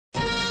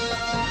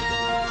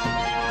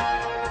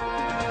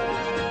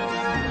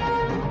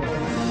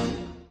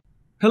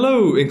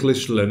Hello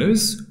English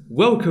learners,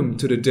 welcome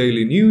to the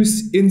daily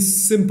news in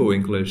simple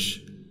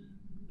English.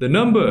 The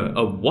number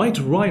of white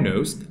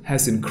rhinos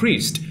has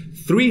increased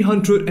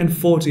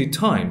 340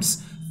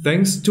 times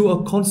thanks to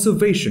a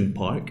conservation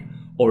park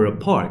or a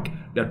park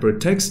that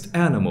protects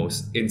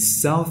animals in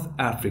South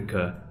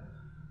Africa.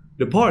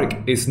 The park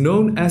is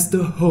known as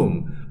the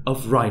home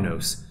of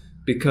rhinos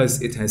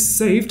because it has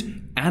saved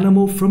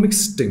animals from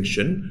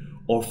extinction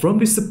or from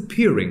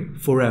disappearing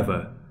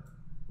forever.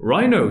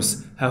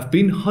 Rhinos have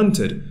been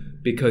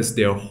hunted because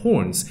their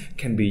horns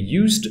can be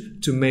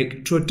used to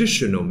make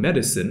traditional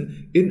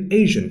medicine in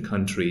Asian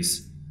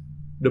countries.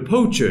 The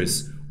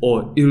poachers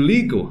or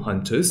illegal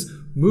hunters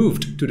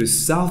moved to the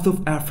south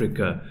of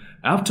Africa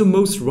after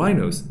most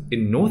rhinos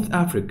in North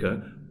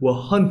Africa were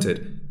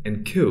hunted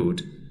and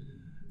killed.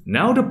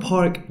 Now the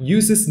park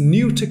uses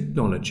new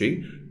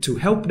technology to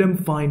help them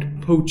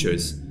find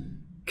poachers.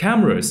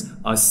 Cameras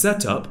are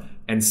set up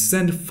and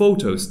send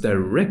photos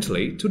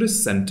directly to the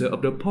center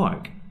of the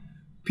park.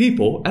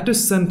 People at the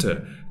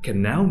center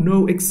can now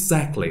know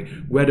exactly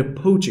where the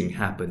poaching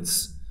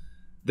happens.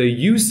 They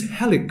use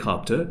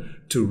helicopter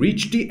to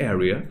reach the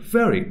area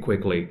very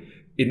quickly,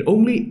 in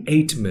only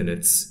 8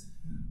 minutes.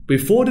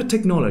 Before the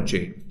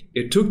technology,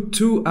 it took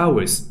 2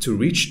 hours to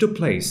reach the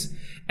place,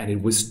 and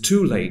it was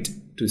too late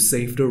to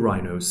save the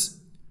rhinos.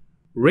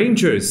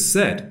 Rangers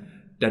said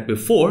that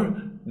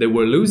before, they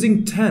were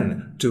losing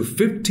 10 to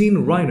 15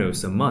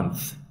 rhinos a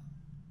month.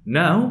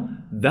 Now,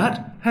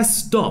 that has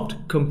stopped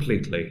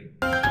completely.